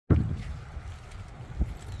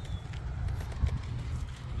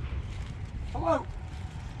Hello.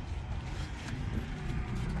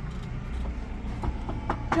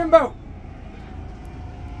 Jimbo.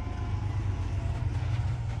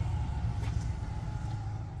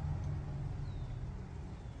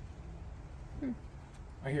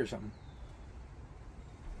 I hear something.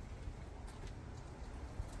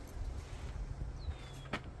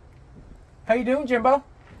 How you doing, Jimbo?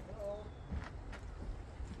 Hello.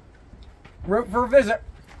 Wrote for a visit.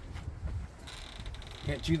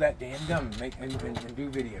 Can't chew that damn gum and make and do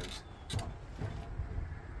videos.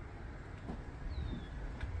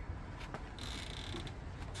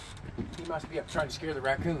 He must be up trying to scare the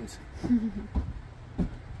raccoons.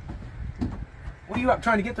 What are you up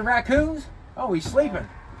trying to get the raccoons? Oh, he's sleeping.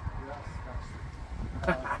 Yes,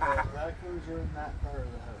 the raccoons are in that part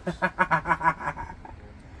of the house.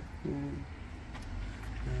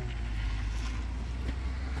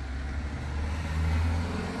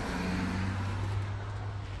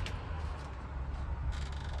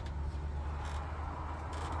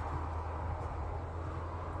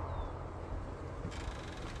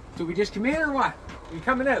 So we just come in or what? Are you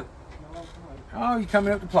coming out? No, Oh, you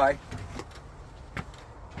coming out to play?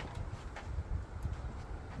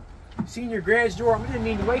 Seen your garage door. I didn't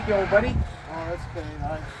mean to wake you, old buddy. oh, that's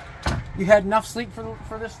okay. You had enough sleep for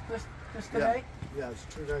this today? Yeah, it's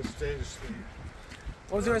 2 nice days to sleep.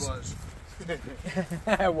 What was it? Was.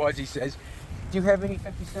 It was, he says. Do you have any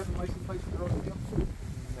 57 license plates for the road deal?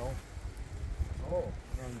 No. Oh,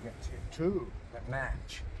 now you got two. Two. That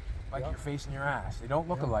match. Like Yep. your face and your ass. They don't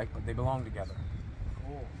look Yep. alike, but they belong together.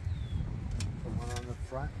 Cool. The one on the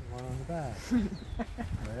front and one on the back.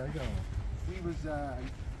 There you go. We was,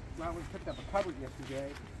 well, we picked up a cupboard yesterday,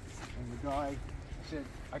 and the guy said,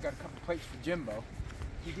 I got a couple plates for Jimbo.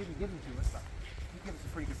 He didn't give them to us, but he gave us a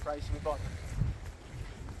pretty good price, and we bought them.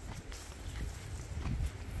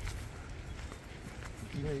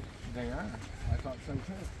 They are. I thought so too.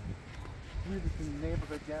 We was in the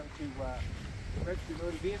neighborhood down to registered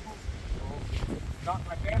motor vehicles. So, not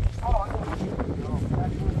my family's fault. No,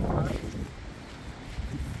 that's where we are. I see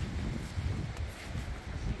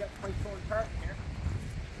you got the plates on the cart here.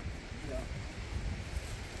 Yeah.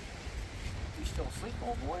 You still asleep,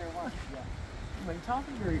 old boy, or what? Yeah. You ain't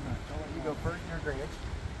talking very much. I'll let you go first in your grades.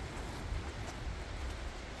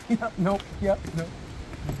 Yep, nope, yep, nope.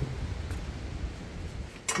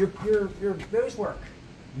 Your nose work.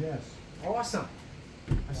 Yes. Awesome.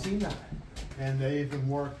 I've seen that. And they even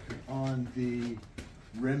work on the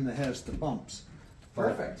rim that has the bumps.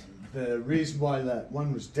 Perfect. But the reason why that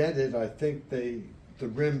one was dented, I think the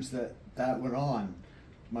rims that went on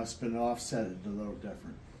must have been offsetted a little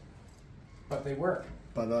different. But they work.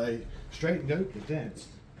 But I straightened out the dents.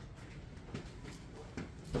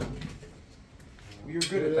 Well, you're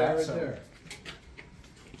good at that. Right So there.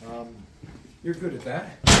 you're good at that.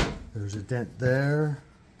 There's a dent there,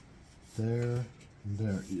 there, and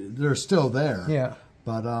there. They're still there. Yeah.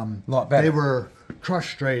 But Lot better. they were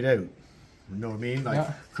crushed straight out. You know what I mean? Like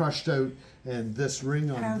Yeah. crushed out, and this ring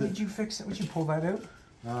on. How did you fix it? Would you pull that out?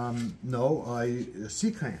 No,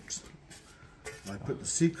 C clamps. I put the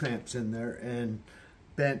C clamps in there and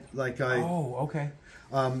bent like I. Oh, okay.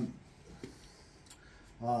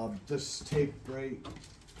 This tape right.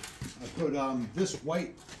 I put this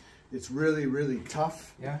white. It's really, really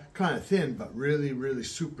tough. Yeah. Kind of thin, but really, really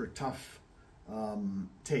super tough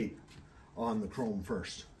tape on the chrome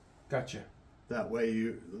first. Gotcha. That way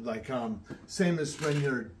you, like, same as when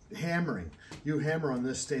you're hammering. You hammer on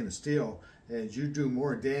this stainless steel and you do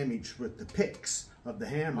more damage with the picks of the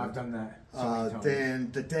hammer. I've done that so many times.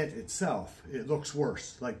 Than the dent itself. It looks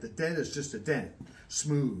worse. Like the dent is just a dent,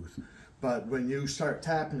 smooth. But when you start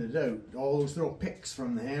tapping it out, all those little picks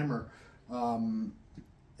from the hammer, and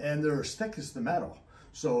they're as thick as the metal.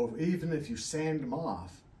 So even if you sand them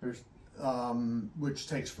off, which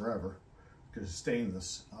takes forever, because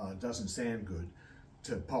stainless doesn't sand good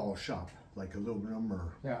to polish up like aluminum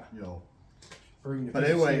or, you know. But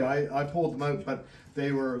anyway, I pulled them out, but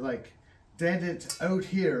they were like dented out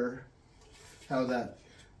here, how that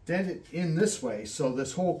dented in this way, so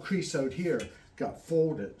this whole crease out here got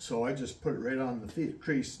folded, so I just put it right on the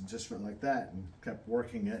crease and just went like that and kept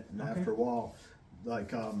working it, and after a while,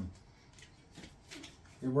 like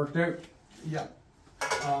it worked out. Yeah.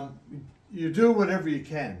 You do whatever you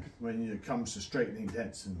can when it comes to straightening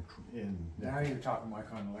dents in Now you're talking my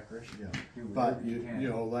kind of licorice. yeah. Do But whatever you can. you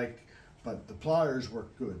know, like, but the pliers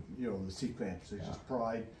work good. You know, the C-clamps. They just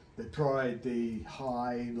pried. They pried the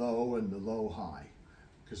high low and the low high,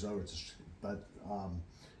 because I was. But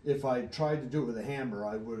if I tried to do it with a hammer,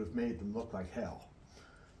 I would have made them look like hell.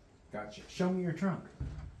 Gotcha. Show me your trunk.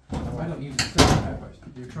 I don't use the trunk.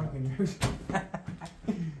 Your trunk and yours.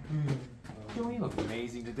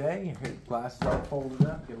 racing today. Your glasses all folded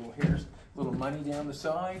up. Get a little hairs, little money down the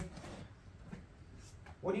side.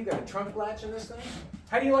 What do you got? A trunk latch in this thing?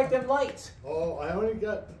 How do you like them lights? Oh, I only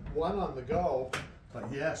got one on the go, but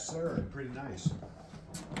yes, sir, pretty nice.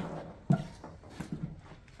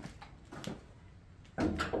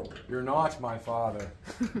 You're not my father.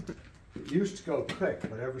 It used to go quick,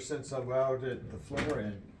 but ever since I welded the floor in,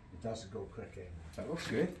 it doesn't go quick anymore. That looks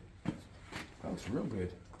good. That looks real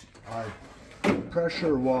good. I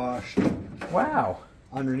pressure washed Wow.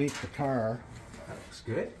 underneath the car. That looks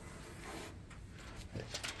good.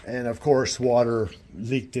 And of course, water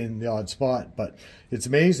leaked in the odd spot, but it's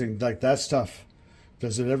amazing. Like that stuff,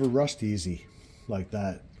 does it ever rust easy like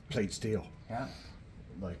that plate steel? Yeah.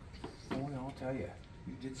 Like, Boy, I'll tell you,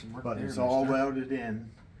 you did some work but there. it's all mister. welded in.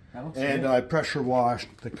 That looks And good. I pressure washed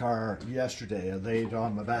the car yesterday. I laid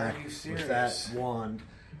on my back Are you with that wand,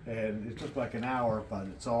 and it took like an hour, but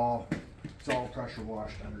it's all pressure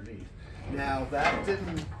washed underneath. Now that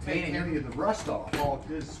didn't take any of the rust off. All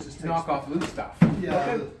it is just Knock off loose stuff. Yeah.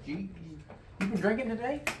 Okay. You been drinking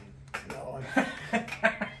today? No,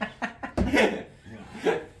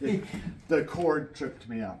 the cord tripped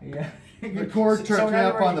me up. Yeah. The cord tripped me now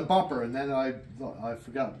up you're on the ready. bumper, and then I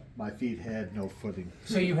forgot my feet had no footing.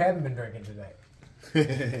 So you haven't been drinking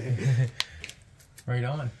today? Right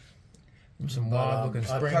on. Some wild looking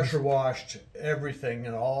I springs. pressure washed everything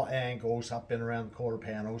in all angles, up and around the quarter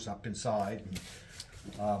panels, up inside. And,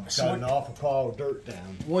 So got an awful pile of dirt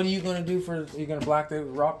down. What are you going to do for? Are you going to block the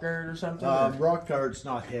rock guard or something? Rock guard's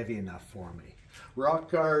not heavy enough for me. Rock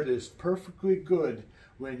guard is perfectly good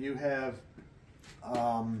when you have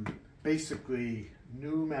basically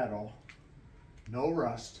new metal, no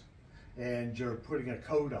rust, and you're putting a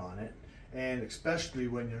coat on it, and especially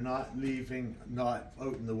when you're not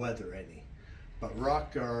out in the weather any. But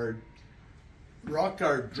rock guard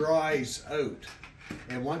dries out,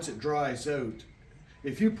 and once it dries out,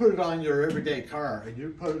 if you put it on your everyday car and you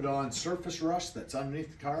put it on surface rust that's underneath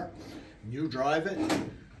the car, and you drive it,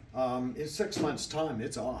 in 6 months' time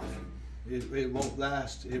it's off. It won't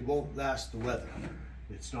last. It won't last the weather.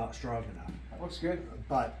 It's not strong enough. That looks good.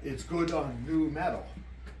 But it's good on new metal.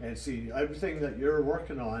 And see, everything that you're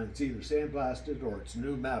working on, it's either sandblasted or it's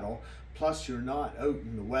new metal. Plus, you're not out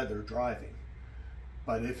in the weather driving.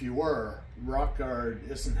 But if you were, rock guard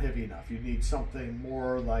isn't heavy enough. You need something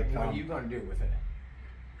more like. What are you going to do with it?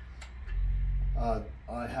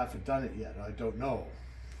 I haven't done it yet. I don't know.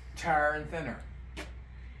 Tar and thinner,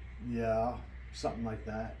 Yeah, something like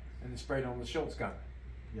that. and then sprayed on the Hiltz gun.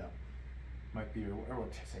 Yeah. Might be, or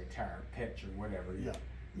what to say, tar, pitch, or whatever. Yeah.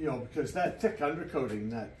 You know, because that thick undercoating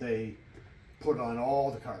that they put on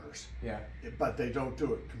all the cars, Yeah. but they don't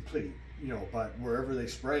do it complete. You know, but wherever they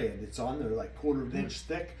spray it, it's on there like quarter of an inch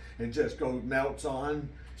thick and just melts on.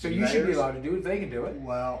 So you should be layers. allowed to do it if they can do it.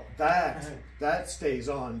 Well, that stays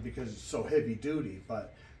on because it's so heavy duty.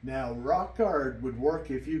 But now rock guard would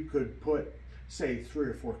work if you could put, say, 3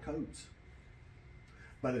 or 4 coats.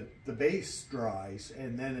 But the base dries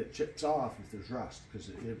and then it chips off if there's rust.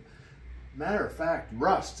 Because matter of fact,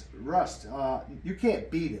 rust, you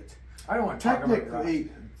can't beat it. I don't want to talk about rust.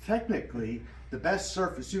 Technically, the best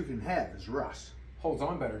surface you can have is rust. Holds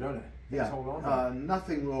on better, don't it? Yeah, Hold on better.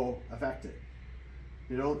 nothing will affect it.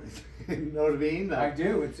 You know, you know what I mean? I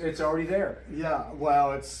do. It's already there. Yeah,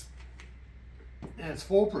 well, it's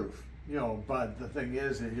foolproof. You know, but the thing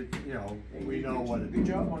is, we know what. Good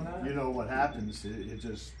job on that. You know what happens. It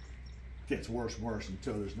just gets worse and worse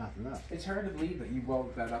until there's nothing left. It's hard to believe that you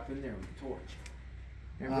welded that up in there with the torch.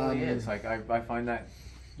 It really is. Like I find that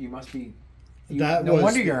you must be. No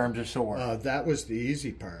wonder your arms are sore. That was the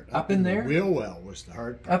easy part. Up in there? The wheel well was the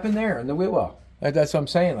hard part. Up in there in the wheel well. That's what I'm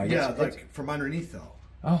saying. Like Yeah, it's, from underneath though.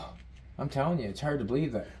 oh, I'm telling you, it's hard to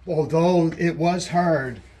believe that. Although it was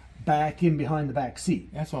hard back in behind the back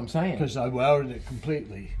seat. That's what I'm saying. Because I welded it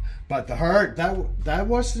completely. But the hard, that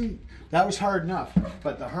was hard enough.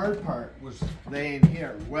 But the hard part was laying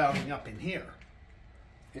here, welding up in here.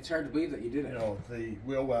 It's hard to believe that you did it. You know, the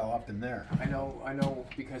wheel well up in there. I know,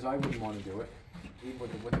 because I wouldn't want to do it, even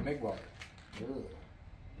with a MIG welder. And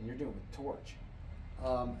you're doing it with a torch.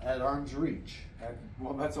 At arm's reach.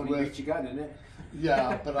 Well, that's the only reach you got, isn't it?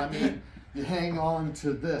 Yeah, but I mean, you hang on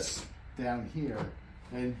to this down here,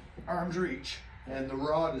 and arm's reach, and the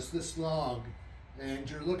rod is this long, and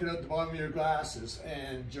you're looking at the bottom of your glasses,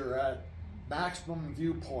 and you're at maximum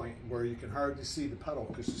viewpoint where you can hardly see the pedal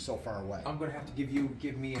because it's so far away. I'm gonna have to give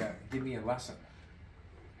me a lesson,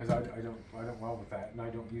 because I don't weld with that, and I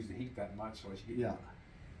don't use the heat that much, so I should give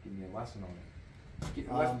me a lesson on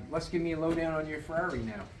it. Let's give me a lowdown on your Ferrari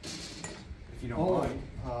now, if you don't mind.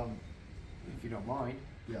 If you don't mind.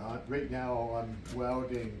 Yeah, right now I'm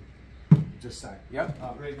welding, just a sec. Yep.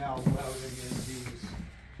 Right now I'm welding in these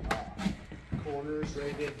corners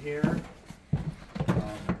right in here.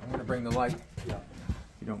 I'm going to bring the light, Yeah. if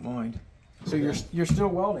you don't mind. So you're still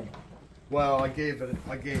welding? Well, I gave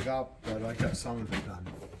up, but I got some of it done.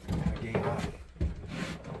 I gave up.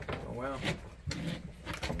 Oh well.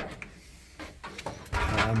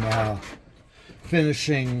 I'm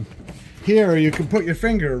finishing here. You can put your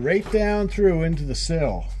finger right down through into the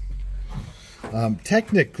sill.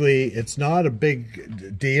 Technically, it's not a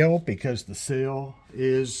big deal because the sill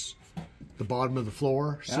is the bottom of the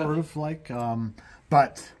floor, sort of like.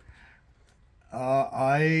 But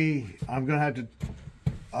I'm gonna have to.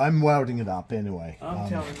 I'm welding it up anyway. I'm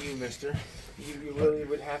telling you, mister, you really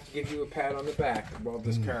would have to give you a pat on the back to weld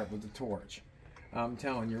this car with the torch. I'm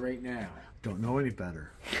telling you right now. Don't know any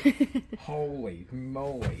better. Holy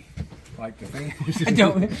moly. Like the thing, I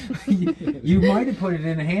don't, you might have put it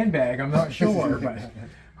in a handbag, I'm not sure, but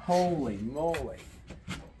holy moly.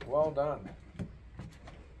 Well done.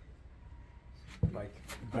 Like,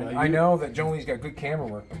 I know that Jolie's got good camera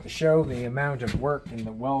work, but to show the amount of work in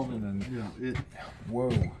the welding and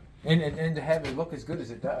whoa, and to have it look as good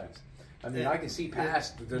as it does. I mean, I can see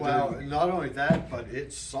past the. Well, not only that, but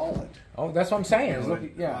it's solid. Oh, that's what I'm saying. It's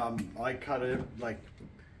looking, yeah. I cut it like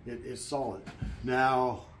it's solid.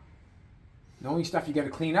 Now, the only stuff you got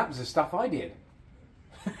to clean up is the stuff I did.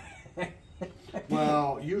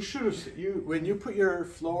 well, you should have. When you put your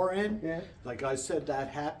floor in, like I said, that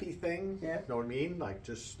happy thing. Yeah. Know what I mean? Like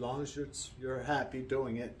just as long as you're happy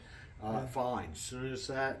doing it, fine. As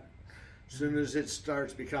soon as it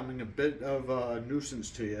starts becoming a bit of a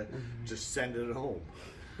nuisance to you, just send it home.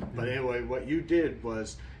 But anyway, what you did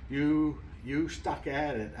was you stuck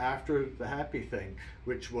at it after the happy thing,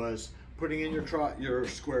 which was putting in your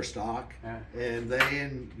square stock and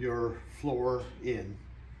then your floor in.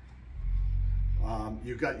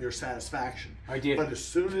 You got your satisfaction. I did. But as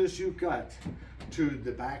soon as you got to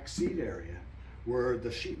the back seat area where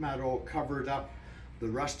the sheet metal covered up the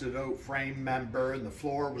rusted out frame member and the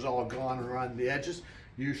floor was all gone around the edges,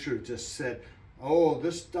 you should have just said, oh,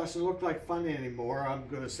 this doesn't look like fun anymore. I'm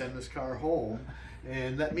going to send this car home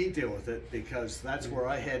and let me deal with it, because that's where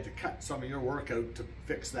I had to cut some of your work out to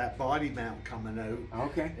fix that body mount coming out.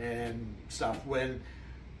 Okay. And stuff.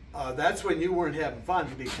 That's when you weren't having fun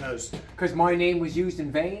because my name was used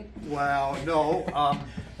in vain? Well, no.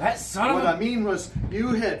 What I mean was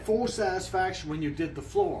you had full satisfaction when you did the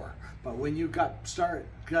floor. But when you start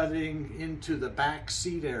cutting into the back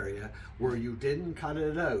seat area where you didn't cut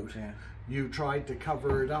it out, you tried to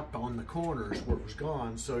cover it up on the corners where it was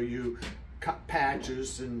gone. So you cut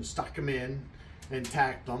patches and stuck them in and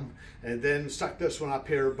tacked them, and then stuck this one up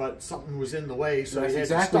here, but something was in the way, so you had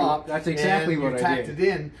to stop. That's exactly what I did. And you tacked it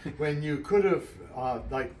in when you could have,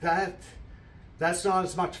 like that. That's not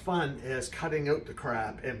as much fun as cutting out the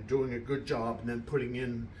crap and doing a good job and then putting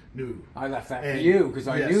in new. I left that for you because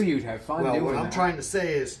I knew you'd have fun doing that. What I'm trying to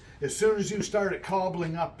say is, as soon as you started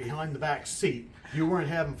cobbling up behind the back seat, you weren't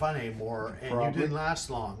having fun anymore, and you didn't last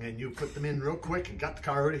long, and you put them in real quick and got the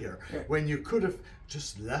car out of here. When you could have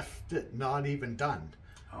just left it not even done.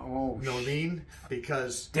 Oh, you know what I mean?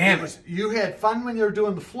 Because you had fun when you were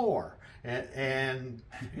doing the floor. And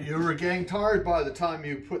you were getting tired by the time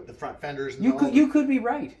you put the front fenders in. You could be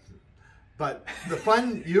right. But the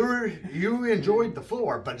fun, you enjoyed the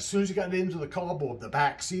floor, but as soon as you got into the cobble of the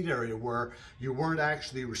back seat area where you weren't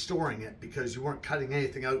actually restoring it because you weren't cutting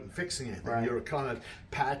anything out and fixing anything, you were kind of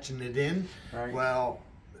patching it in. Well,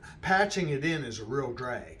 patching it in is a real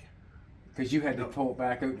drag. Because you had to pull it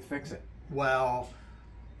back out to fix it. Well,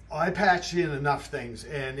 I patch in enough things,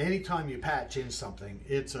 and anytime you patch in something,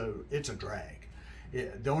 it's a drag.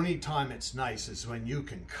 The only time it's nice is when you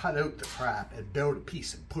can cut out the crap and build a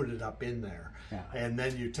piece and put it up in there, and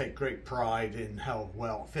then you take great pride in how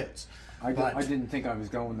well it fits. I didn't think I was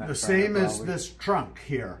going that far. The same as this trunk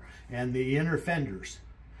here and the inner fenders.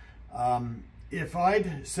 If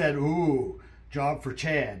I'd said, ooh, job for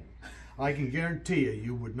Chad, I can guarantee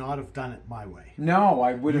you would not have done it my way. No,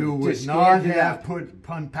 I would have. You would not have put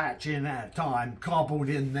pun patch in at a time, cobbled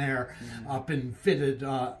in there, up and fitted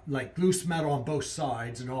like loose metal on both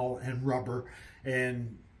sides and all, and rubber,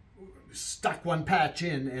 and stuck one patch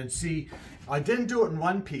in. And see, I didn't do it in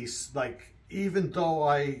one piece. Like, even though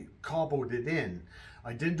I cobbled it in,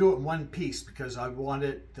 I didn't do it in one piece because I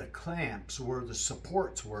wanted the clamps where the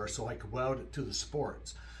supports were, so I could weld it to the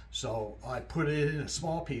supports. So I put it in a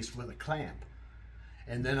small piece with a clamp,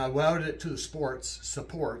 and then I welded it to the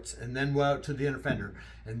supports, and then welded it to the inner fender.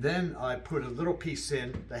 And then I put a little piece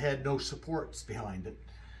in that had no supports behind it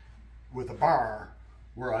with a bar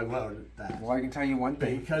where I welded that. Well, I can tell you one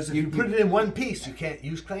thing. Because if you put it in one piece, you can't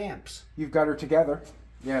use clamps. You've got her together.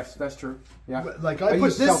 Yes, that's true. Yeah. Like I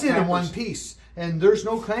put this in one piece, and there's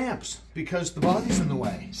no clamps because the body's in the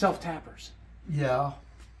way. Self-tappers. Yeah.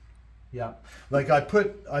 Yeah. Like I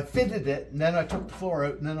fitted it, and then I took the floor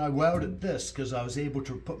out, and then I welded this because I was able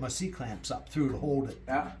to put my C-clamps up through to hold it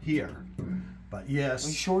here. But yes.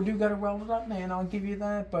 We sure do got to weld it up, man. I'll give you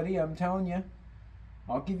that, buddy. I'm telling you.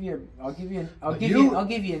 I'll give you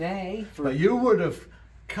an A. But you would have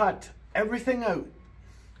cut everything out,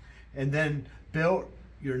 and then built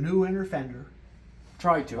your new inner fender.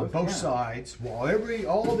 Tried to on both sides. Well,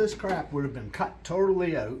 all this crap would have been cut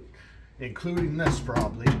totally out, including this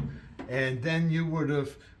probably, and then you would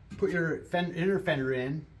have put your inner fender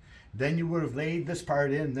in. Then you would have laid this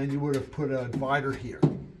part in. Then you would have put a divider here.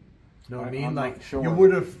 You know what I mean? Like sure. You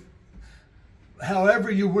would have. However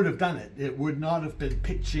you would have done it, it would not have been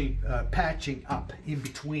patching up in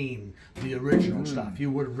between the original stuff. You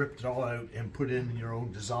would have ripped it all out and put in your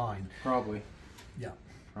own design. Probably. Yeah.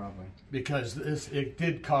 Probably. Because it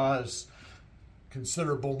did cause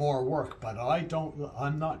considerable more work, but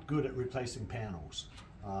I'm not good at replacing panels.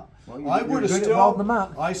 I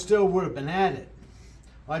still would have been at it.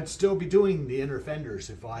 I'd still be doing the inner fenders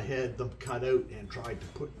if I had them cut out and tried to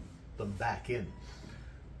put them back in.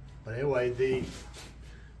 But anyway,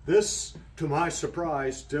 this, to my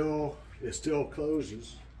surprise, still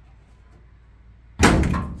closes.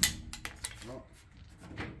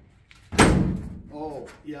 Oh,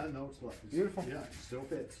 yeah, no, it's left. Beautiful. Yeah, it still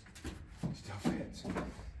fits. Still fits.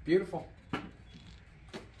 Beautiful. But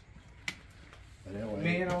anyway.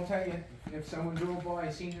 Man, I'll tell you, if someone drove by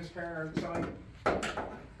and seen this car outside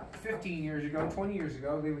 15 years ago, 20 years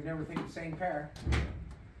ago, they would never think the same car.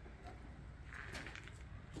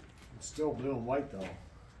 It's still blue and white though.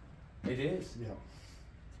 It is. Yeah.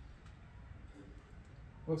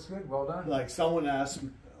 Looks good. Well done. Like someone asked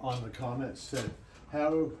on the comments, said,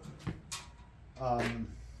 how'd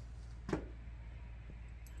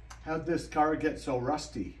this car get so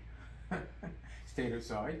rusty? Stayed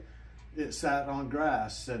outside. It sat on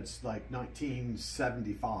grass since like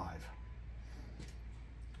 1975.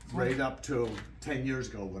 Right up till 10 years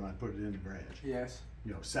ago when I put it in the garage. Yes.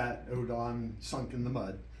 You know, sat out on, sunk in the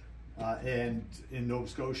mud. And in Nova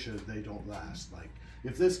Scotia, they don't last. Like,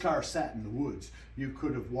 if this car sat in the woods, you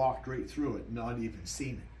could have walked right through it and not even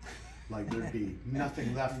seen it. Like, thered be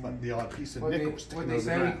nothing left but the odd piece of nickel sticking out What they the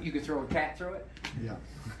say, ground. you could throw a cat through it? Yeah.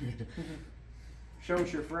 Show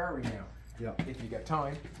us your Ferrari now. Yeah. If you got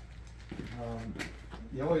time. Oh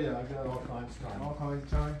yeah, I got all kinds of time. All kinds of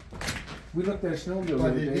time. We looked at a snowmobile the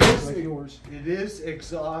But other day, like yours. It is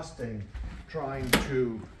exhausting trying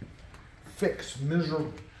to fix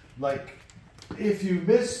miserable. Like, if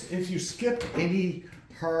you skip any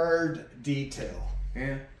hard detail,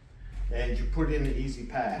 yeah, and you put in an easy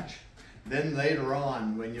patch, then later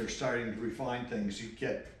on when you're starting to refine things, you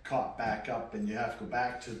get caught back up and you have to go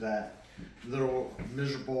back to that little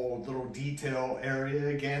miserable little detail area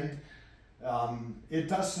again. It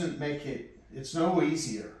doesn't make it, it's no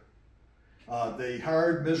easier. The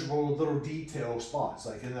hard, miserable little detail spots,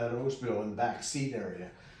 like in that Oldsmobile in the back seat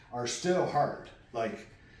area, are still hard. Like,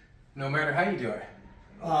 no matter how you do it.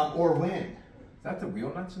 Or when. Is that the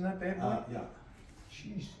wheel nuts in that bad boy? Yeah.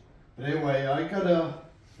 Jeez. But anyway, I got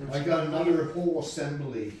another whole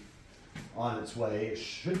assembly on its way. It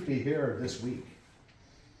should be here this week.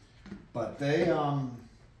 But they,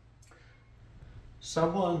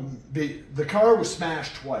 the car was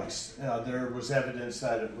smashed twice. There was evidence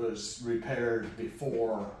that it was repaired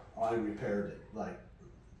before I repaired it.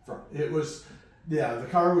 The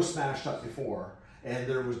car was smashed up before, and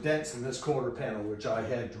there was dents in this quarter panel, which I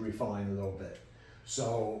had to refine a little bit.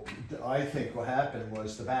 So I think what happened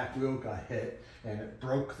was the back wheel got hit and it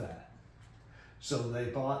broke that. So they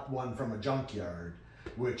bought one from a junkyard,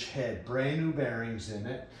 which had brand new bearings in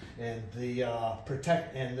it, and the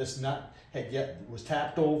this nut was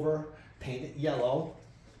tapped over, painted yellow,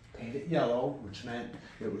 which meant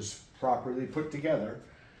it was properly put together,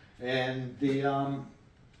 and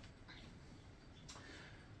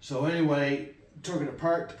so anyway, took it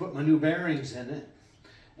apart to put my new bearings in it,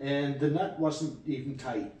 and the nut wasn't even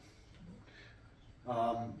tight.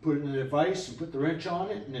 Put it in a vise and put the wrench on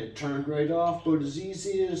it, and it turned right off, but as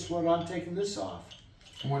easy as what I'm taking this off.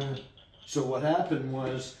 So what happened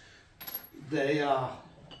was they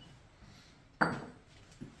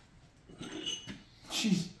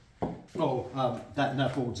that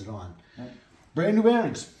nut holds it on. Brand new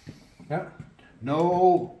bearings. Yeah.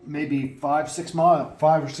 No, maybe 5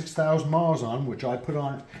 or 6,000 miles on, which I put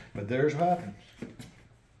on it, but there's what happened.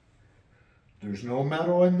 There's no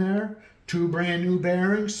metal in there. 2 brand new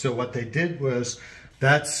bearings. So what they did was,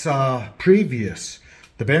 that's previous.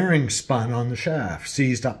 The bearing spun on the shaft,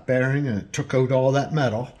 seized up bearing, and it took out all that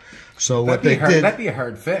metal. So what they did, that'd be a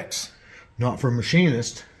hard fix. not for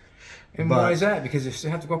machinist. And why is that? Because they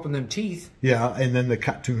have to go up on them teeth. Yeah, and then they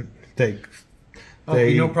cut to they.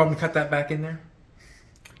 No problem. Cut that back in there.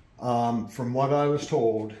 From what I was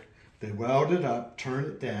told, they weld it up, turn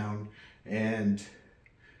it down, and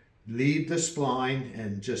leave the spline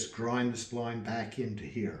and just grind the spline back into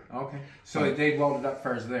here. Okay. So they weld it up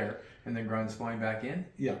first there, and then grind the spline back in.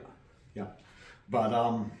 Yeah, yeah. But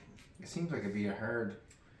it seems like it'd be a hard.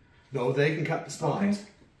 no, they can cut the splines.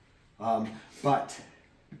 Okay. But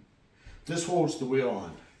this holds the wheel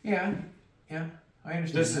on. Yeah, yeah. I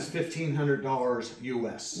understand. This is $1,500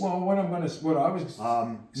 US. Well, what I was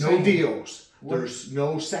no saying, deals. There's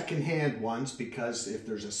no second-hand ones, because if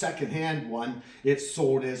there's a second-hand one, it's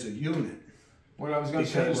sold as a unit. What I was going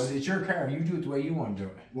to say was, it's your car. You do it the way you want to do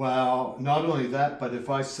it. Well, not only that, but if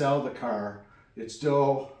I sell the car, it's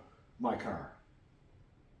still my car.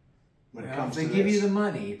 When it comes if to they give this. you the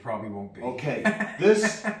money, it probably won't be. Okay,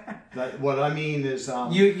 what I mean is,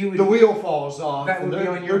 you would, the wheel falls off. That would be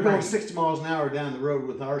on your You're going brain. 60 miles an hour down the road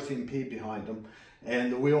with RCMP behind them,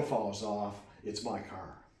 and the wheel falls off. It's my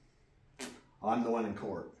car. I'm the one in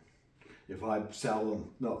court. If I sell them,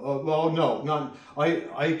 no. Well, no, not.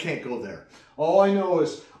 I can't go there. All I know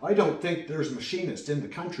is I don't think there's a machinist in the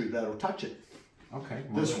country that'll touch it. Okay.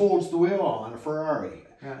 This holds the wheel on a Ferrari.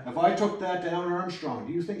 Yeah. If I took that down Armstrong,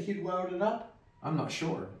 do you think he'd weld it up? I'm not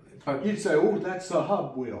sure. But You'd say, oh, that's a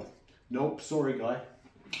hub wheel. Nope, sorry, guy.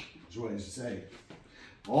 That's what he'd say.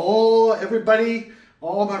 Oh, everybody,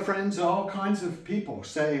 all my friends, all kinds of people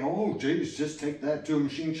say, oh, geez, just take that to a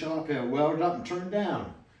machine shop and weld it up and turn it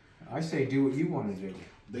down. I say do what you want to do.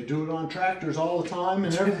 They do it on tractors all the time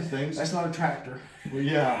and everything. That's not a tractor. Well,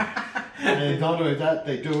 yeah. And not only that,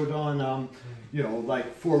 they do it on, you know,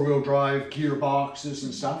 like 4-wheel drive gearboxes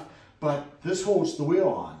and stuff. But this holds the wheel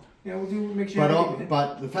on. Yeah, we'll do make sure.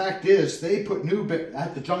 But the fact is, they put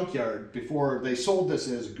at the junkyard before they sold this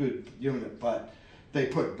as a good unit. But they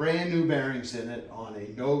put brand new bearings in it on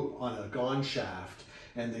a gone shaft,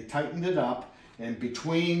 and they tightened it up. And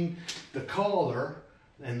between the collar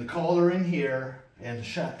and the collar in here and the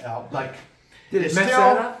shaft, like, did it mess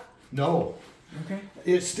that up? No. Okay.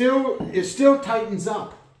 It still tightens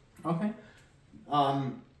up. Okay.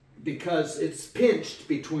 Because it's pinched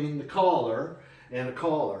between the collar and a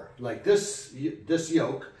collar, like this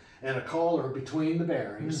yoke, and a collar between the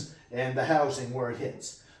bearings and the housing where it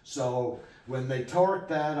hits. So when they torque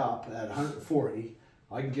that up at 140,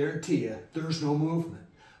 I can guarantee you there's no movement.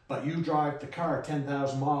 But you drive the car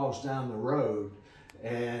 10,000 miles down the road,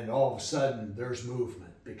 and all of a sudden there's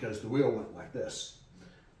movement because the wheel went like this.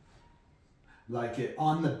 Like it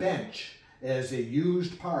on the bench as a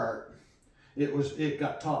used part. It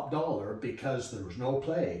got top dollar because there was no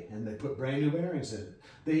play, and they put brand new bearings in it.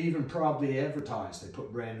 They even probably advertised they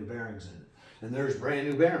put brand new bearings in it, and there's brand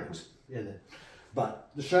new bearings in it, but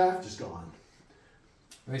the shaft is gone.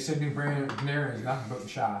 They said new brand new bearings, nothing but the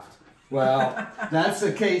shaft. Well, that's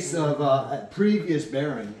a case of a previous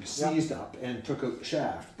bearing seized up and took out the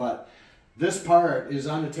shaft, but this part is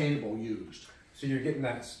unattainable used. So you're getting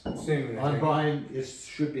that soon. I'm buying. It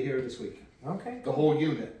should be here this week. Okay. The whole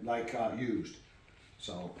unit, like used.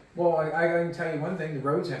 So. Well, I can tell you one thing: the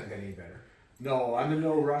roads haven't got any better. No, I'm in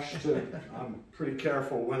no rush to. I'm pretty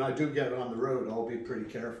careful when I do get on the road. I'll be pretty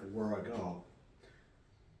careful where I go,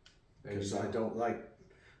 because I don't like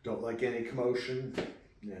any commotion,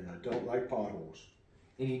 and I don't like potholes.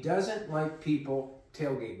 And he doesn't like people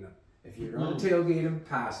tailgating him. If you're going to tailgate him,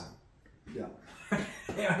 pass him. Yeah.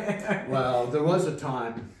 Well, there was a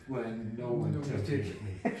time when no one was tailgated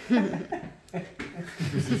me.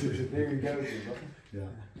 There you go, people. Yeah.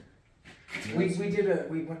 We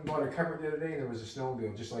went and bought a cover the other day, and there was a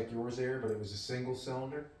snowmobile just like yours there, but it was a single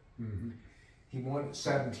cylinder. Mm-hmm. He wanted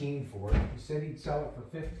 17 for it. He said he'd sell it for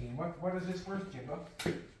 15. What is this worth, Jimbo?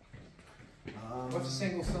 What's a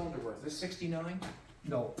single cylinder worth? Is this 69?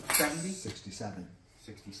 No. 70? 67.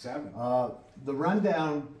 67. The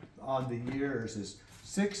rundown on the years is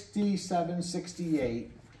 67,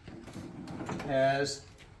 68 has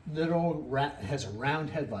a round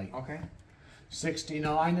headlight. Okay.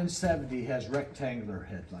 69 and 70 has rectangular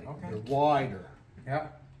headlight. Okay. They're wider. Yeah.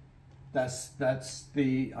 That's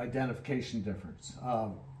the identification difference.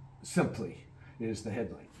 Simply is the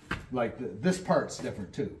headlight. Like this part's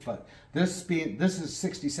different too, but this is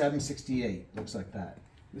 67, 68. Looks like that.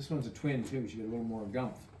 This one's a twin too, so you get a little more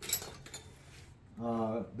gumph.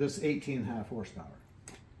 This 18.5 horsepower.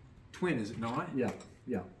 Twin, is it not? Yeah,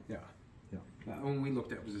 yeah, Yeah. yeah. That one we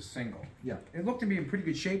looked at was a single. Yeah. It looked to be in pretty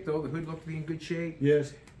good shape though. The hood looked to be in good shape.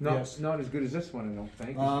 Yes. Not, yes. not as good as this one, I don't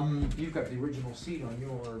think. You've got the original seat on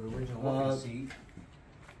your original looking seat.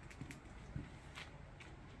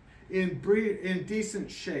 In decent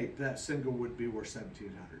shape, that single would be worth $1,700.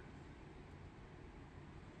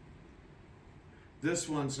 This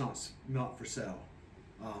one's not for sale.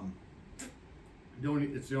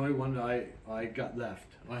 It's the only one I got left.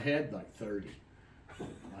 I had like 30.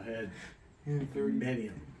 I had 30. many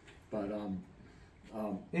of them, but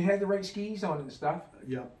it had the right skis on it and stuff.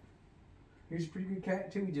 Yeah. He was a pretty good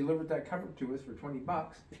cat too. He delivered that cover to us for $20,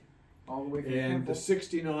 all the way from And Temple. the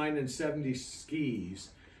 69 and 70 skis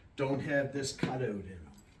don't have this cutout in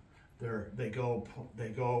them. They go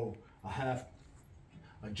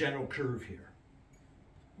a gentle curve here.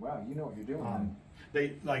 Wow, you know what you're doing.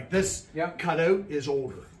 They like this Yep. cutout is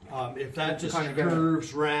older. If that just kind of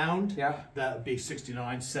curves round, Yeah. that would be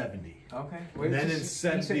 69, 70. Okay. And then in he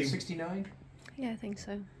 70, said 69. Yeah, I think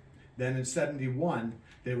so. then in 71,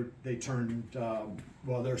 they turned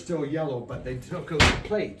well, they're still yellow, but they took out the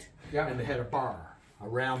plate Yeah. and they had a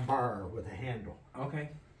round bar with a handle. Okay.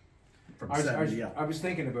 From I 70 up. was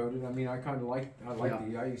thinking about it. I mean, I kind of like Yeah.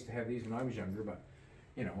 these. I used to have these when I was younger, but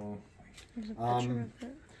you know. There's a picture of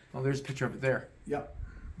it. Oh, there's a picture of it there. Yep.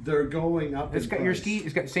 They're going up. It's in got your price. ski.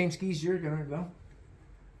 It's got the same skis as yours,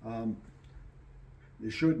 though. They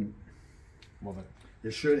shouldn't. Well, then.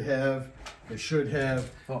 It should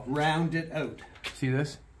have Oh. rounded out. See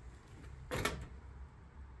this?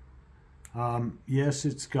 Yes,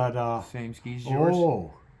 it's got Same skis as yours.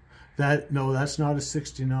 oh, that's not a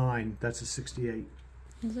 69. That's a 68.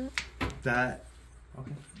 Is it?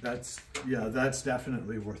 Okay. That's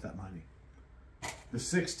definitely worth that money. The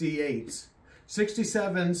 68s,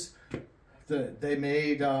 67s, they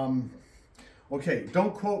made. Okay,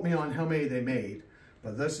 don't quote me on how many they made,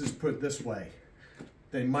 but this is put this way: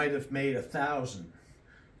 they might have made 1,000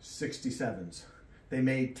 67s. They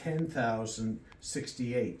made 10,000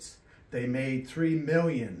 68s. They made 3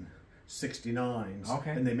 million 69s.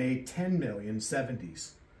 Okay. And they made 10 million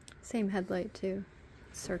 70s. Same headlight too.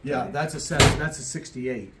 Circular. Yeah, that's a 7. That's a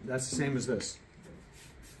 68. That's the same as this.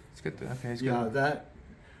 It's good. Okay. It's Yeah, good. that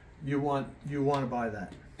you want to buy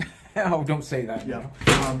that. Oh, don't say that. Yeah,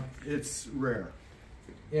 it's rare.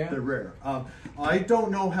 Yeah. They're rare. I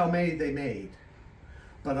don't know how many they made,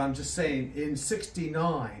 but I'm just saying in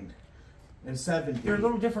 69 and 70. They're a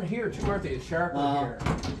little different here too, aren't they? It's sharper here.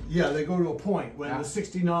 Yeah, they go to a point when Yeah. the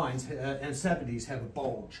 69s and 70s have a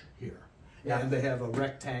bulge here, Yeah. and they have a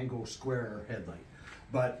rectangle square headlight.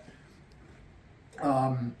 But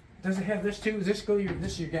Does it have this too? Is this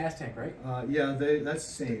this is your gas tank, right? yeah, that's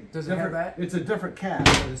the same. Does it have Different- that? It's a different cap,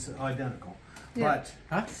 but it's identical. Yeah.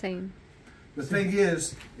 But Same. the thing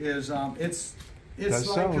is it's Does like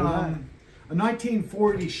so, yeah. a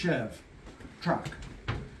 1940 Chev truck.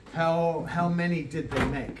 How many did they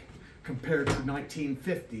make compared to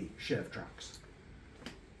 1950 Chev trucks?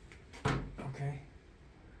 Okay.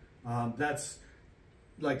 That's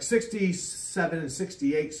like 67 and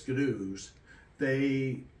 68 Skidoos.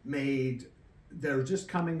 They're just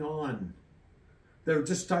coming on. They're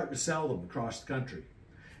just starting to sell them across the country.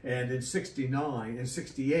 And in 69 and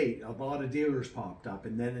 68, a lot of dealers popped up.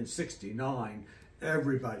 And then in 69,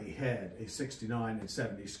 everybody had a 69 and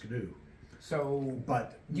 70 Skidoo. So,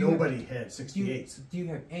 But Do you have- nobody had 68s. do you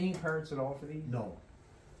have any parts at all for these? No,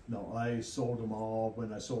 I sold them all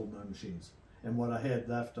when I sold my machines. And what I had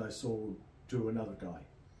left, I sold to another guy.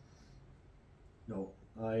 No,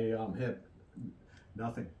 I had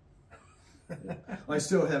nothing. Yeah. I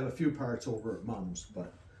still have a few parts over at Mom's,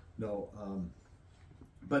 but no.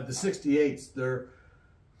 But the 68s, they're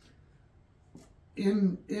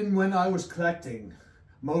in when I was collecting.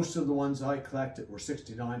 Most of the ones I collected were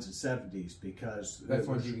 69s and 70s because That's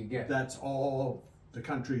what you could get. That's all the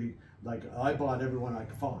country. Like I bought every one I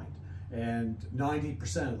could find, and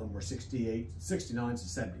 90% of them were 68,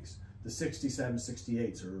 69s and 70s. The 67,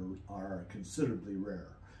 68s are considerably rare,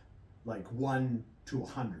 like 1 to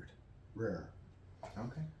 100 rare.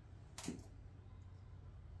 Okay.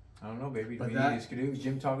 I don't know, baby. Do But we that- need a Skidoo?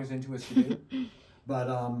 Jim talk us into a Skidoo? But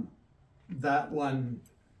that one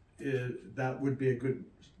that would be a good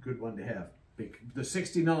one to have. The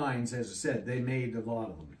 69s, as I said, they made a lot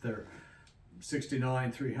of them. They're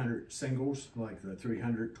 69 300 singles, like the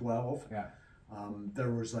 312. Yeah.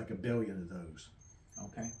 There was like 1 billion of those.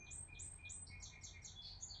 Okay.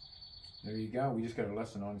 There you go. We just got a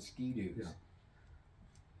lesson on Skidoos.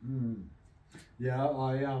 Yeah. Yeah,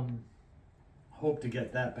 I hope to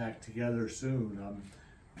get that back together soon.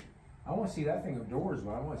 I want to see that thing outdoors,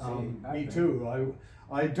 but I want to see that Me thing. too.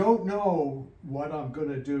 I don't know what I'm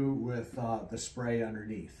gonna do with the spray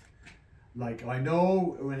underneath. Like, I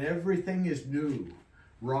know when everything is new,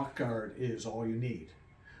 Rock Guard is all you need.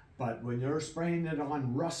 But when you're spraying it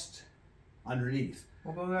on rust underneath,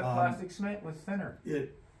 We'll go that plastic cement with thinner.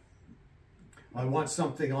 I want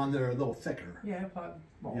something on there a little thicker. Yeah,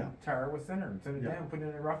 tar with thinner and thin it down, put it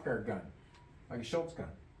in a Rock Guard gun, like a Hiltz gun.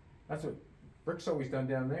 That's what Rick's always done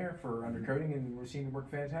down there for undercoating, and we're seeing it work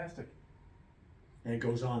fantastic. And it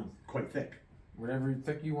goes on quite thick. Whatever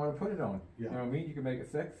thick you want to put it on. Yeah. You know what I mean? You can make it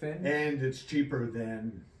thick, thin. And it's cheaper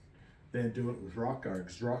than do it with Rock Guard,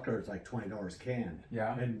 because Rock Guard's like $20 a can.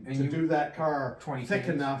 Yeah. And And to you- do that car 20 thick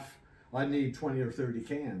cans. enough, I need 20 or 30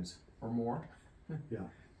 cans. Or more. Yeah.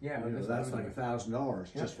 Yeah, You know, that's like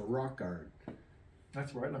 $1,000 just for Rock Guard.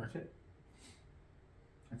 That's where I learned it.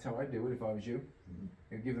 That's how I do it if I was you.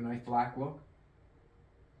 It'd give it a nice black look.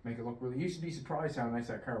 Make it look really. You should be surprised how nice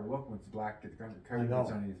that car will look when it's black. Get the coating that's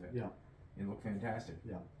underneath it. Yeah. It look fantastic.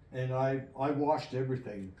 Yeah. And I washed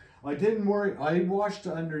everything. I didn't worry. I washed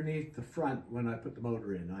underneath the front when I put the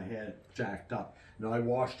motor in. I had it jacked up. And I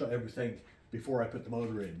washed everything before I put the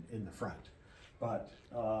motor in the front. But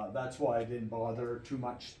that's why I didn't bother too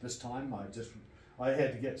much this time. I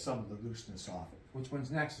had to get some of the looseness off it. Which one's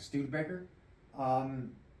next? The Studebaker?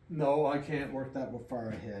 No, I can't work that far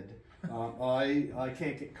ahead. I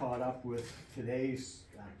can't get caught up with today's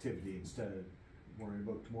activity instead of worrying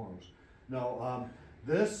about tomorrow's. No,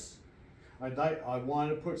 this, I want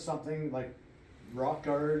to put something like Rock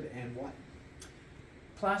Guard and what?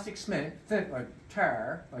 Plastic cement, thick like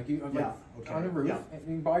tar, like you Yeah, okay, on the roof. yeah. And you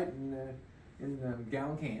can buy it in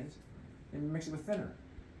gallon cans and mix it with thinner.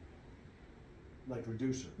 Like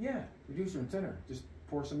reducer. Yeah, reducer and thinner. Just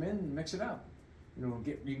pour some in and mix it up. You know,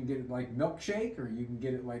 you can get it like milkshake, or you can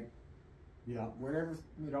get it like whatever.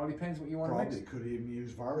 It all depends what you want to Probably mix. could even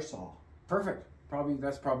use Varsol. Perfect.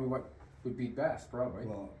 That's probably what would be best. Probably.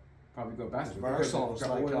 Well, Probably go best with Varsol is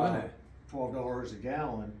got like oil in it. $12 a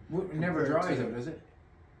gallon. It never compared dries to- though, does it?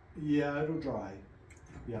 Yeah, it'll dry.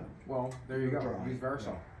 Yeah, Well, there you go. It'll dry. Use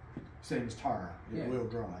Varsol. same as tar. It Yeah. will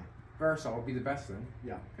dry. Varsol would be the best thing.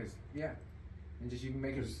 Yeah. Cause and just you can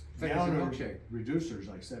make it Because thick as a gallon milkshake. reducer's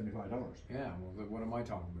like $75. Yeah. Well, what am I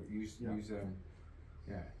talking about? Use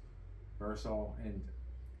Varsol and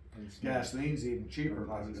cement. Gasoline's even cheaper, Or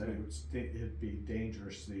but plastic it'd be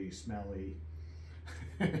dangerously smelly.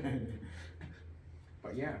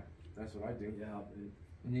 But yeah, that's what I do. Yeah.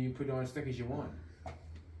 And then you put it on as thick as you want.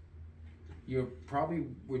 You probably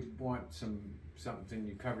would want something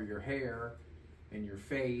to cover your hair and your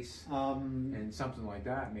face and something like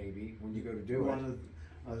that maybe when you go to do it.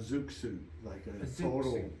 A Zook suit, like a Zook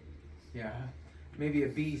total. suit. Yeah, maybe a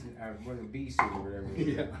bee suit or whatever.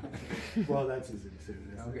 Yeah. Well, that's a Zook suit.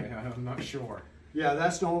 Isn't Okay, it? I'm not sure. Yeah,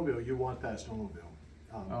 that snowmobile. You want that snowmobile.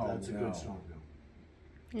 That's a no. good snowmobile.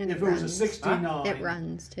 And If it was a runs. 69, It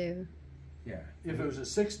runs too. Yeah. if it was a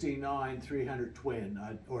 69 300 twin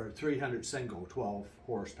or 300 single 12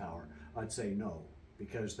 horsepower, I'd say no,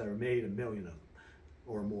 because they're made a million of them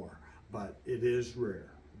or more. But it is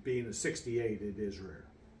rare. Being a 68, it is rare.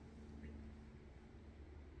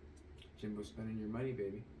 Jimbo's spending your money,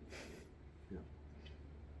 baby. Yeah.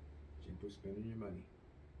 Jimbo's spending your money.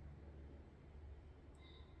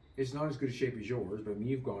 It's not as good a shape as yours, but I mean,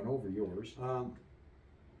 you've gone over yours.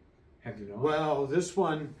 Have you not? Well, this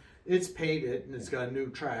one, it's painted and it's got a new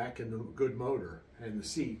track and a good motor and the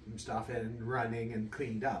seat and stuff and running and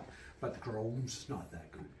cleaned up. But the chrome's not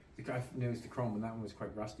that good. I noticed the chrome and that one was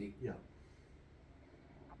quite rusty. Yeah.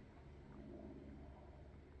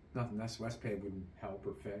 Nothing this Westpay wouldn't help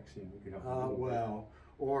or fix. You know, we could help. A little bit. Well,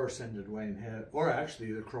 or send it away and have, or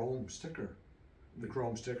actually the chrome sticker. The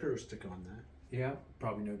chrome sticker will stick on that. Yeah,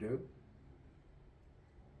 probably no doubt.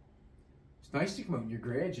 It's nice to come out in your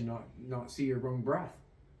garage and not see your own breath.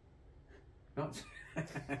 Not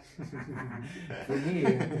for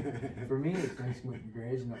me, it's nice to come out in your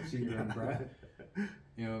garage and not see your own breath.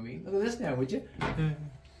 You know what I mean? Look at this now, would you?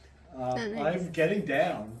 I'm getting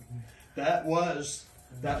down. That was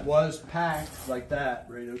packed like that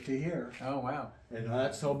right out to here. Oh wow! And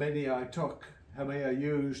that's how many I took, how many I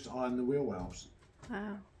used on the wheel wells.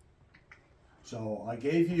 Wow. So I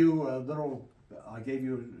gave you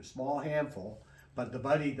a small handful, but the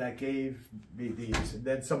buddy that gave me these, and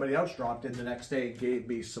then somebody else dropped in the next day and gave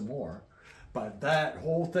me some more. But that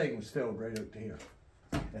whole thing was filled right out to here.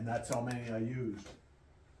 And that's how many I used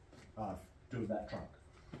to that truck.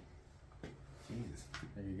 Jesus,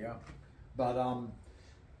 there you go. But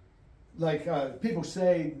people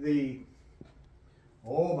say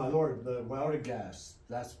oh my lord, the welded gas,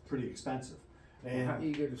 that's pretty expensive. And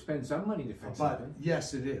you got to spend some money to fix but something.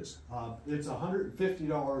 yes, it is. It's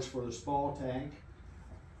 $150 for the small tank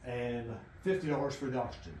and $50 for the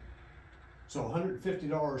oxygen. So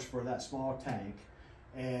 $150 for that small tank,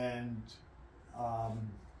 and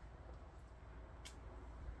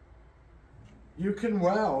you can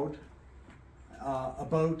weld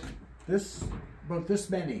about this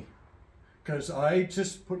many, because I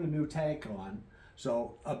just put a new tank on.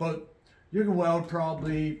 So you can weld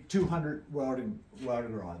probably 200 welding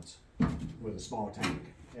rods with a small tank,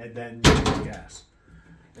 and then gas,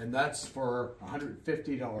 and that's for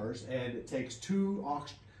 $150. And it takes two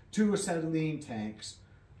acetylene tanks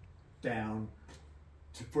down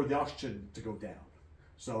for the oxygen to go down.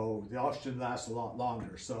 So the oxygen lasts a lot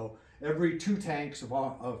longer. So every 2 tanks of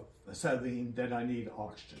acetylene, then I need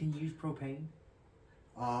oxygen. Can you use propane?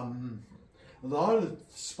 A lot of the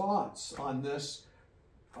spots on this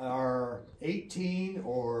are 18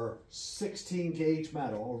 or 16 gauge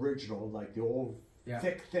metal, original, like the old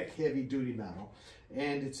thick, heavy duty metal.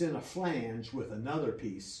 And it's in a flange with another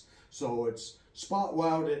piece. So it's spot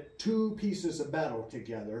welded 2 pieces of metal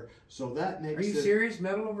together. So that makes it... Are you serious?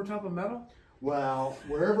 Metal over top of metal? Well,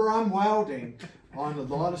 wherever I'm welding, on a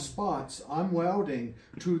lot of spots, I'm welding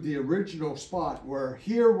to the original spot where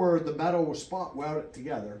the metal was spot welded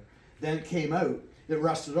together. Then it came out, it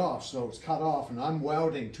rusted off, so it's cut off, and I'm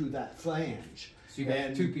welding to that flange. So you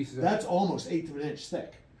got 2 pieces of that's almost 1/8 of an inch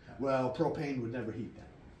thick. Well, propane would never heat that.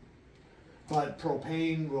 But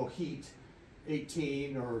propane will heat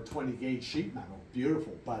 18 or 20 gauge sheet metal.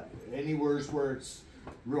 Beautiful, but anywhere where it's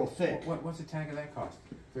real thick. What's a tank of that cost?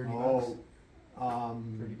 30 bucks?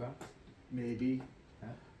 30 bucks? Maybe.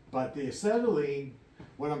 Huh? But the acetylene,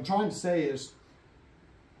 what I'm trying to say is,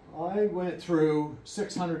 I went through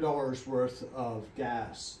 $600 worth of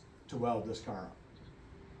gas to weld this car up.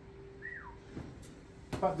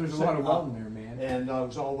 But there's a lot of welding there, man. And it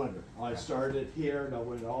was all winter. I started here and I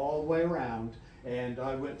went all the way around, and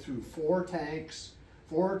I went through 4 tanks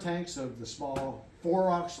of the small,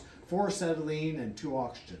 4 acetylene and 2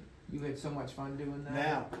 oxygen. You had so much fun doing that.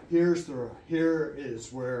 Now, here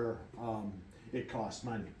is where it costs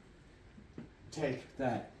money. Take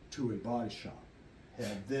that to a body shop,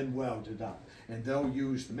 have them welded up, and they'll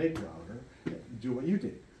use the MIG welder and do what you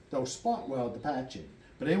did. They'll spot weld the patch in.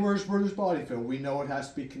 But anywhere where there's body fill, we know it has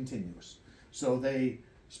to be continuous. So they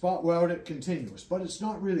spot weld it continuous, but it's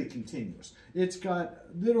not really continuous. It's got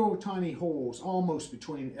little tiny holes almost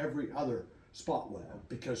between every other spot weld,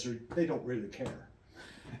 because they don't really care.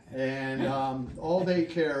 And all they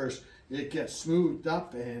care is it gets smoothed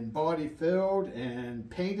up and body filled and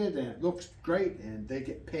painted, and it looks great, and they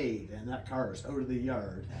get paid, and that car is out of the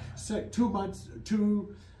yard. So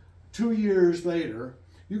 2 years later,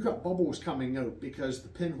 you've got bubbles coming out because the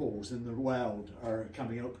pinholes in the weld are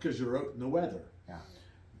coming out because you're out in the weather. Yeah.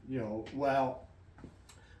 You know, well,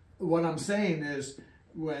 what I'm saying is,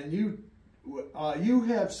 when you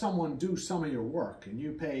have someone do some of your work and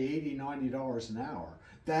you pay $80, $90 an hour,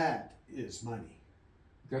 that is money.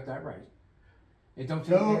 You got that right. It don't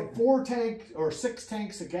take 4 tanks or 6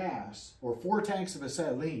 tanks of gas or 4 tanks of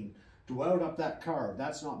acetylene to weld up that car,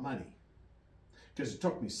 that's not money. Because it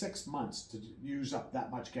took me 6 months to use up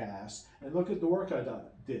that much gas. And look at the work I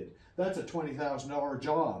did. That's a $20,000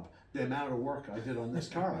 job, the amount of work I did on this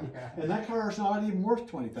car. Yeah. And that car is not even worth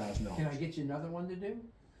 $20,000. Can I get you another one to do?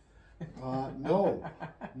 No.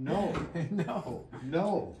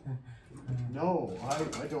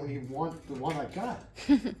 I don't even want the one I got.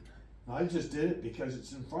 I just did it because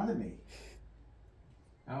it's in front of me.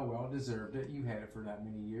 Oh, well, deserved it. You had it for that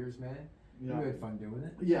many years, man. Yeah. You had fun doing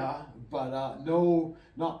it. Yeah, but no,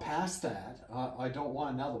 not past that. I don't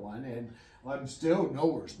want another one, and I'm still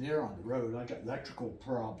nowhere near on the road. I got electrical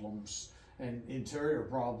problems and interior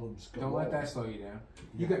problems. Don't let that slow you down.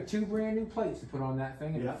 You got 2 brand new plates to put on that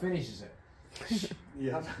thing, and it finishes it.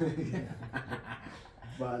 Yeah.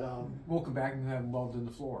 But we'll come back and have them welded in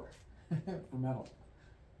the floor for metal.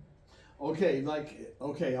 Okay,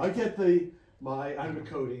 I get my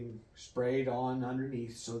undercoating sprayed on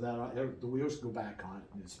underneath so that the wheels go back on it,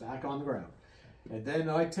 and it's back on the ground. And then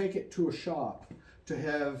I take it to a shop to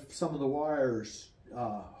have some of the wires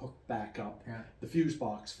hooked back up, the fuse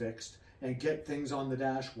box fixed, and get things on the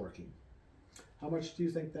dash working. How much do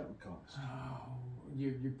you think that would cost? Oh,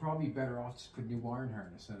 you're probably better off just putting new wiring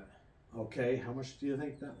harness in it. Okay, how much do you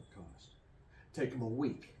think that would cost? Take them a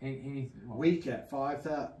week. Week at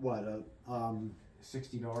 $5,000. What?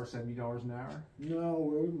 $60, $70 an hour? No,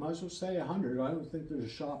 we might as well say $100. I don't think there's a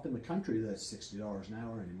shop in the country that's $60 an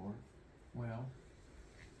hour anymore. Well,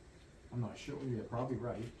 I'm not sure. You're probably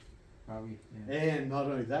right. Probably. Yeah. And not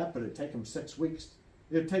only that, but it'd take them 6 weeks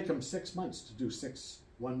it'd take them 6 months to do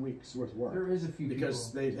 1 week's worth of work. There is a few because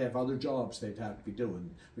people. they'd have other jobs they'd have to be doing.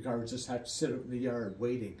 The car would just have to sit out in the yard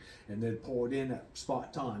waiting, and they'd pull it in at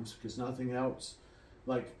spot times because nothing else.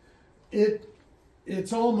 Like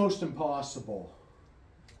it's almost impossible,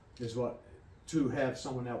 to have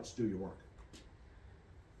someone else do your work.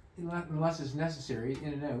 Unless it's necessary,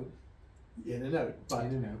 in and out. In and out, but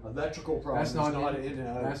In and out. electrical problem is not in and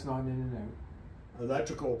out. That's not in and out.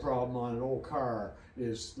 Electrical problem on an old car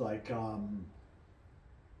is like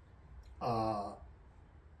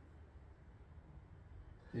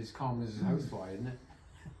It's calm as a housefly, isn't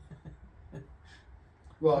it?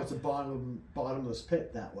 well, it's a bottomless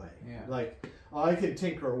pit that way. Yeah. Like I can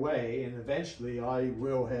tinker away, and eventually I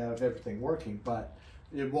will have everything working, but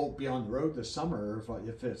it won't be on the road this summer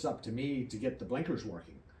if it's up to me to get the blinkers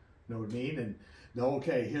working. You know what I mean? And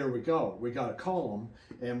okay, here we go. We got a column,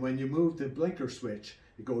 and when you move the blinker switch,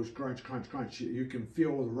 it goes crunch, crunch, crunch. You can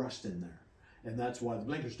feel the rust in there, and that's why the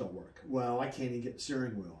blinkers don't work. Well, I can't even get the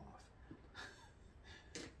steering wheel off.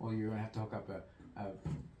 Well, you're gonna have to hook up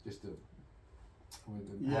just a.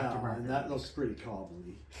 Yeah, and that looks pretty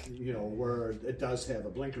cobbly, you know, where it does have a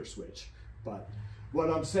blinker switch. But what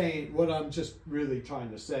I'm just really trying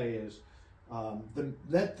to say is,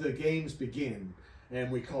 let the games begin,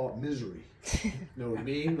 and we call it misery. You know what I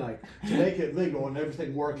mean? Like to make it legal and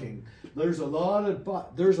everything working. There's a lot of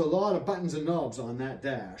buttons and knobs on that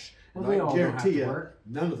dash, Well, and they I all guarantee don't have to you, work.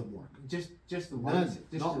 none of them work. Just the None, lights.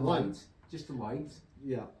 Just not the one. lights. Just the lights.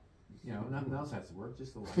 Yeah. You know, nothing else has to work.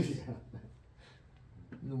 Just the lights. Yeah.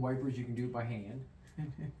 And the wipers you can do by hand.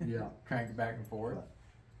 Yeah. Crank it back and forth.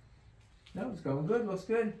 No, it's going good. Looks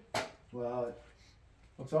good. Well,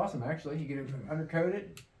 Looks awesome, actually. You get it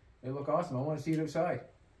undercoated. It look awesome. I want to see it outside.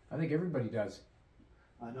 I think everybody does.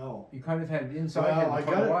 I know. You kind of had it inside here for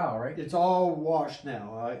quite a while, right? It's all washed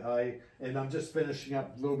now. And I'm just finishing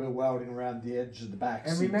up a little bit of welding around the edge of the back.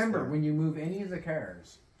 And seats remember, there. when you move any of the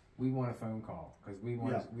cars, we want a phone call because we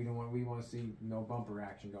want Yeah. we want to see no bumper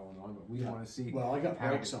action going on, but we Yeah. want to see Well, I got how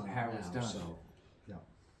brakes on it how now, it's done. so yeah.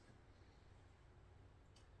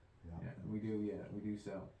 Yeah, we do. Yeah, we do.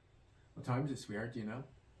 So, what time is it, sweetheart? Do you know?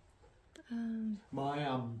 My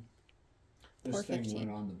this thing 4:15.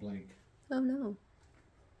 went on the blink. Oh no.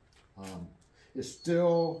 It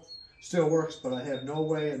still works, but I have no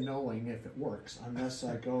way of knowing if it works unless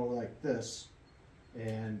I go like this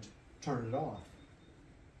and turn it off.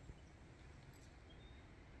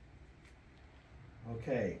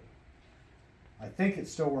 Okay. I think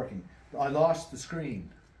it's still working. I lost the screen.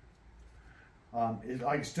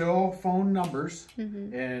 I still phone numbers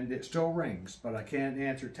and it still rings, but I can't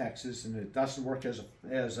answer texts, and it doesn't work as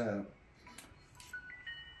a.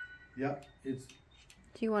 Yep, it's.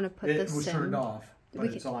 Do you want to put It the was SIM? turned off, but We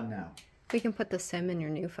it's can- on now. We can put the SIM in your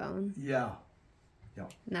new phone. Yeah. And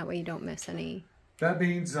that way you don't miss any. That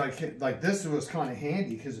means like this was kind of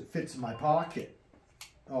handy because it fits in my pocket.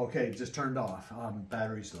 Okay, just turned off.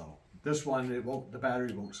 Battery's low. This one, the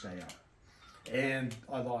battery won't stay up. And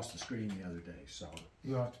I lost the screen the other day, so.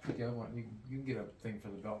 You have to put the other one. You can get a thing for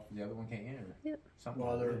the belt for the other one, can't you? Or Yep. something.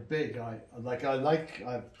 Well, like they're that. big.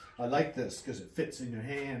 I like this because it fits in your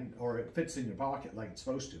hand or it fits in your pocket like it's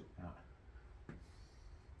supposed to.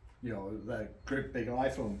 You know, the great big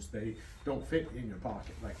iPhones, they don't fit in your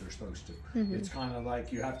pocket like they're supposed to. It's kind of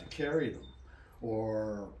like you have to carry them,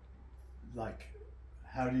 or like,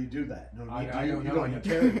 how do you do that? No, I you don't know. don't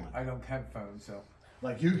carry one. I don't have phones, so.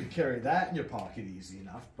 Like you could carry that in your pocket easy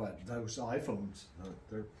enough, but those iPhones,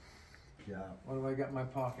 they're, yeah. What do I got in my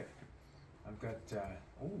pocket? I've got.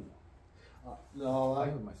 No, I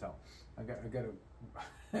with myself. I got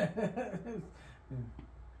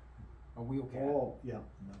a wheel cap. Oh, yeah,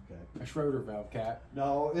 okay. A Schroeder valve cap.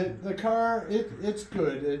 No, the car, it's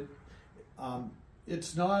good.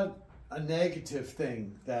 It's not a negative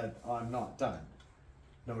thing that I'm not done.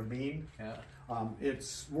 Know what I mean? Yeah.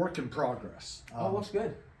 It's work in progress. Oh, it looks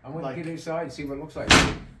good. I want like- to get inside and see what it looks like.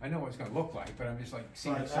 I know what it's going to look like, but I'm just like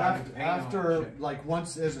seeing But inside with the paint on and after, shit. like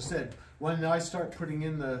once, as I said, when I start putting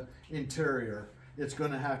in the interior, it's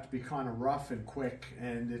going to have to be kind of rough and quick,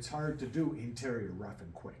 and it's hard to do interior rough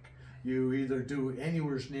and quick. You either do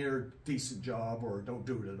anywhere near a decent job or don't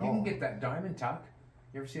do it at You all. can get that diamond tuck.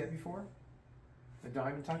 You ever see that before? The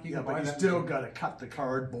diamond tuck? You Yeah, can buy but you that still in- got to cut the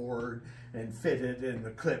cardboard and fit it in the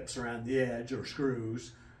clips around the edge or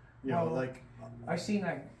screws. You know, Well, like I seen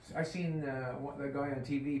that. I seen the guy on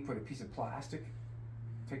TV put a piece of plastic,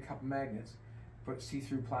 take a couple magnets, put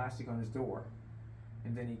see-through plastic on his door,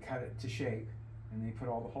 and then he cut it to shape, and then he put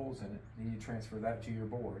all the holes in it, and you transfer that to your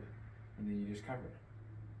board, and then you just cover it.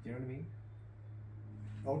 Do you know what I mean?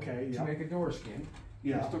 okay, To yeah, make a door skin,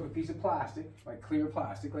 You Yeah. just took a piece of plastic, like clear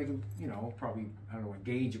plastic, like, you know, probably, I don't know what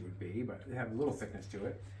gauge it would be, but it had a little thickness to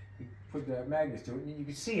it. You put the magnets to it, and you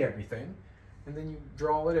can see everything. And then you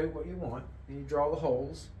draw it out what you want, and you draw the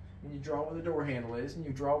holes, and you draw where the door handle is, and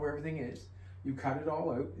you draw where everything is. You cut it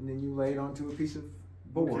all out, and then you lay it onto a piece of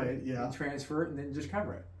board, and transfer it, and then just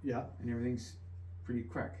cover it. Yeah. And everything's pretty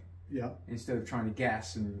quick. Yeah. Instead of trying to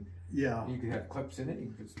guess, and you could have clips in it,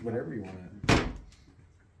 you could put whatever you want.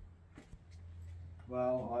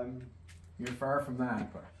 Well, You're far from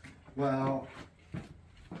that, but well,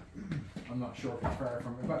 I'm not sure if you're far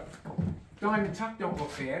from it. But Diamond Tuck don't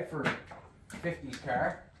look bad for a 50s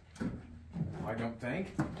car. I don't think.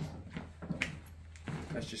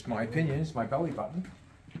 That's just my opinion. It's my belly button.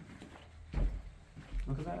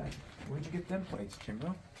 Look at that. Where'd you get them plates,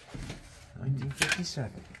 Jimbo?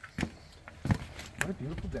 1957. What a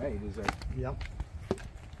beautiful day it is out. yep.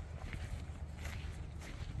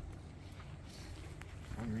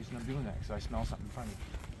 Only reason I'm doing that because I smell something funny.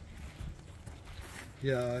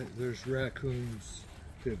 Yeah, there's raccoons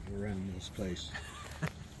around this place.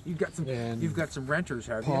 You've got some renters,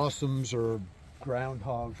 have you? Possums or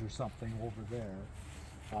groundhogs or something over there.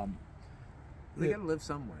 They gotta live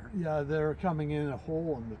somewhere. Yeah, they're coming in a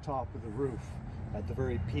hole in the top of the roof at the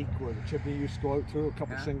very peak where the chimney used to go out through. A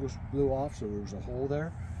couple shingles blew off, so there was a hole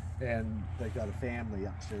there, and they got a family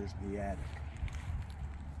upstairs in the attic.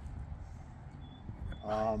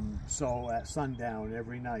 So at sundown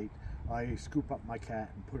every night, I scoop up my cat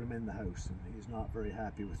and put him in the house, and he's not very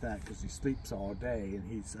happy with that because he sleeps all day and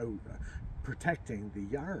he's out protecting the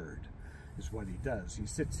yard is what he does. He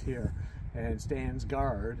sits here and stands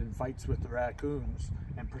guard and fights with the raccoons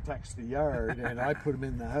and protects the yard, and I put him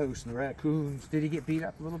in the house, and the raccoons... Did he get beat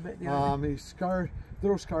up a little bit? He's scarred,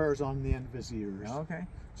 little scars on the end of his ears. Oh, okay.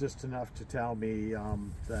 Just enough to tell me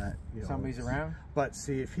that, you know, somebody's around. But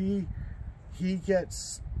see, if he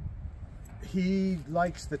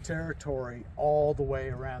likes the territory all the way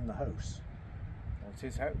around the house. Well, it's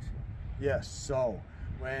his house. Yes, so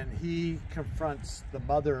when he confronts the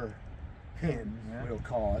mother hen, we'll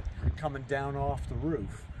call it, coming down off the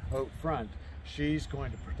roof out front, she's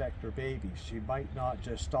going to protect her baby. She might not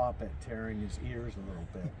just stop at tearing his ears a little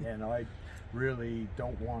bit. And I really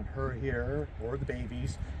don't want her here, or the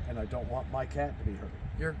babies, and I don't want my cat to be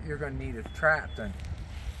hurt. You're going to need a trap then.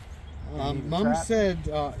 Mom said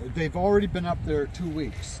they've already been up there 2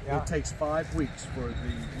 weeks. Yeah. It takes 5 weeks for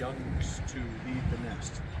the youngs to leave the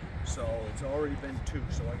nest. So it's already been 2,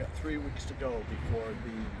 so I got 3 weeks to go before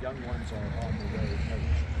the young ones are on the way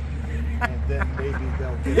out. And then maybe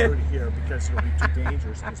they'll get out of here because it'll be too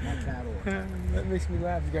dangerous because my cat will attack. That makes me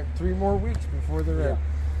laugh. You got 3 more weeks before they're out.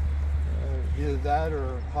 Either that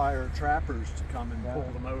or hire trappers to come and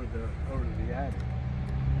pull them out of the attic.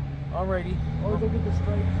 Alrighty. Or they'll get the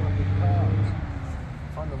straight from the clouds.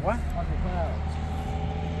 On the what? On the clouds.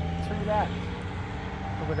 Through that.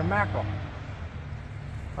 Looks like a mackerel.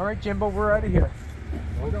 Alright, Jimbo, we're out of here.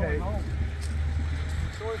 Okay. We're going home.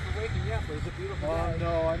 Sorry for waking you up, but it's a beautiful day.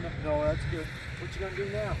 No, that's good. What you gonna do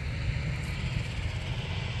now?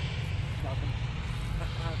 Nothing.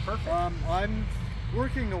 Perfect. I'm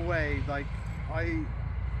working away. Like I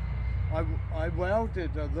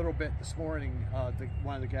welded a little bit this morning.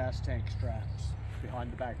 One of the gas tank straps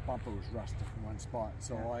behind the back bumper was rusted in one spot,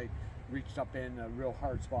 so I reached up in a real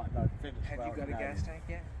hard spot and I finished. Have you got a gas tank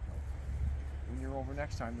yet? When you're over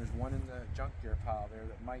next time, there's one in the junk gear pile there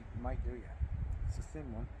that might do you. It's a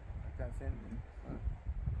thin one, like that thin one.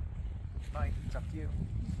 Might. It's up to you.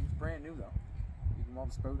 It's brand new though. You can weld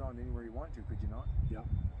the spout on anywhere you want to, could you not? Yeah.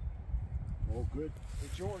 Oh, good.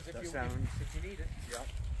 It's yours if you need it. Yeah.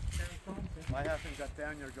 I haven't got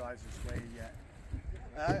down your guys' way yet.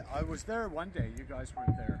 I was there one day. You guys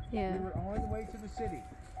weren't there. Yeah. We were on the way to the city.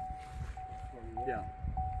 Yeah.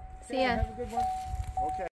 See ya. Have a good one. Okay.